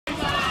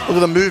Look at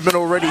the movement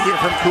already here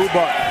from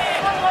Kubo.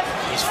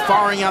 He's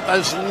firing out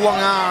those long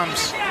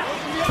arms.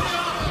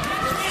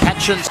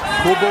 Catches.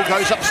 Kubo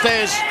goes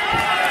upstairs.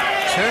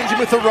 Turns him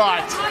with the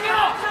right.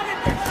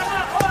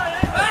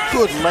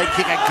 Good leg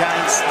kick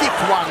again. Stiff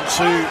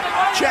 1-2.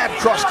 Jab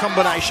cross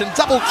combination.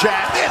 Double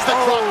jab. There's the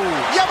cross.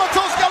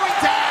 Yamato's going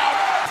down.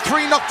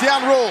 3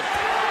 knockdown rule.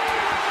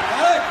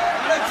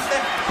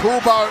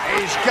 Kubo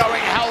is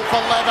going hell for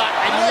leather,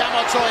 and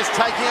Yamato is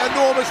taking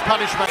enormous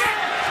punishment.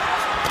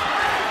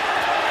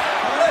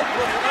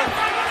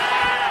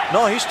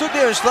 No, he stood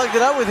there and slugged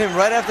it out with him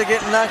right after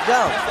getting knocked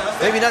down.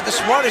 Maybe not the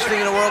smartest thing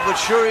in the world, but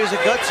sure he is a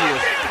gutsier.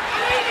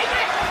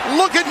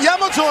 Look at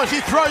Yamato as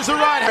he throws the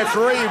right.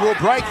 Referee will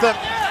break them.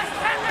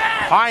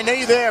 High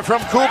knee there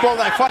from Kubo.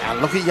 They fight. And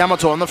look at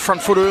Yamato on the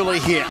front foot early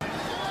here.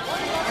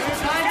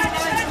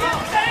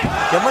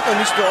 Yamato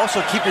needs to also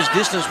keep his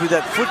distance with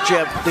that foot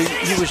jab that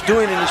he was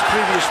doing in his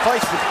previous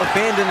fights, but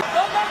abandon.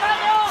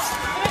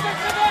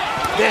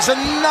 There's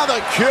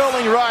another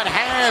curling right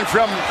hand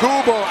from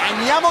Kubo,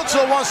 and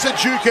Yamato wants to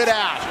juke it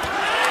out.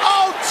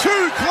 Oh,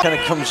 too close.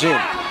 Kind of comes in.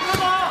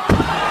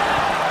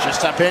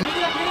 Just up in.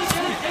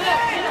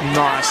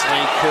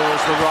 Nicely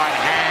curls the right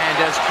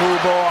hand as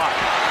Kubo.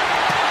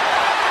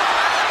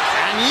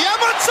 And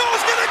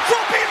Yamato's going to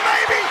drop him,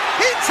 maybe.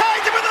 He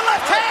tagged him with the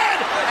left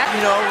hand.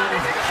 You know.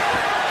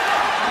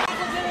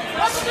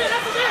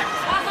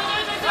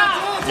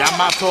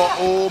 Yamato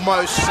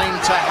almost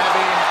seemed to have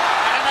him.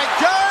 And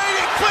again,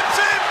 he clips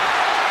him.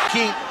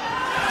 King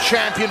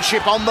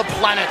championship on the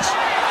planet.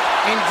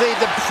 Indeed,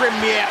 the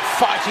premier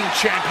fighting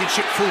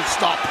championship, full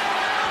stop.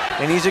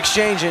 And he's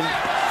exchanging.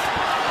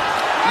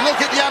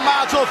 Look at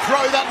Yamato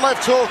throw that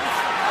left hook.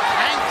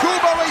 And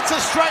Kubo eats a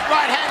straight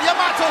right hand.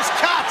 Yamato's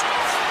cut.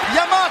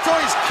 Yamato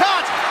is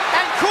cut.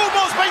 And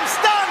Kubo's been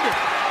stunned.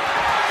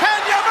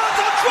 Can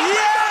Yamato drop it?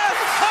 Yes!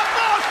 Come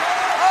on!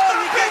 Oh,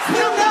 he gets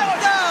still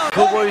knocked down.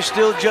 Kubo is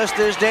still just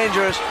as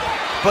dangerous,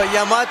 but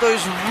Yamato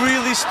is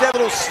really A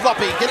little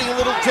sloppy, getting a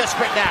little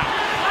desperate now.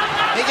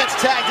 He gets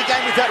tagged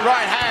again with that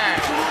right hand.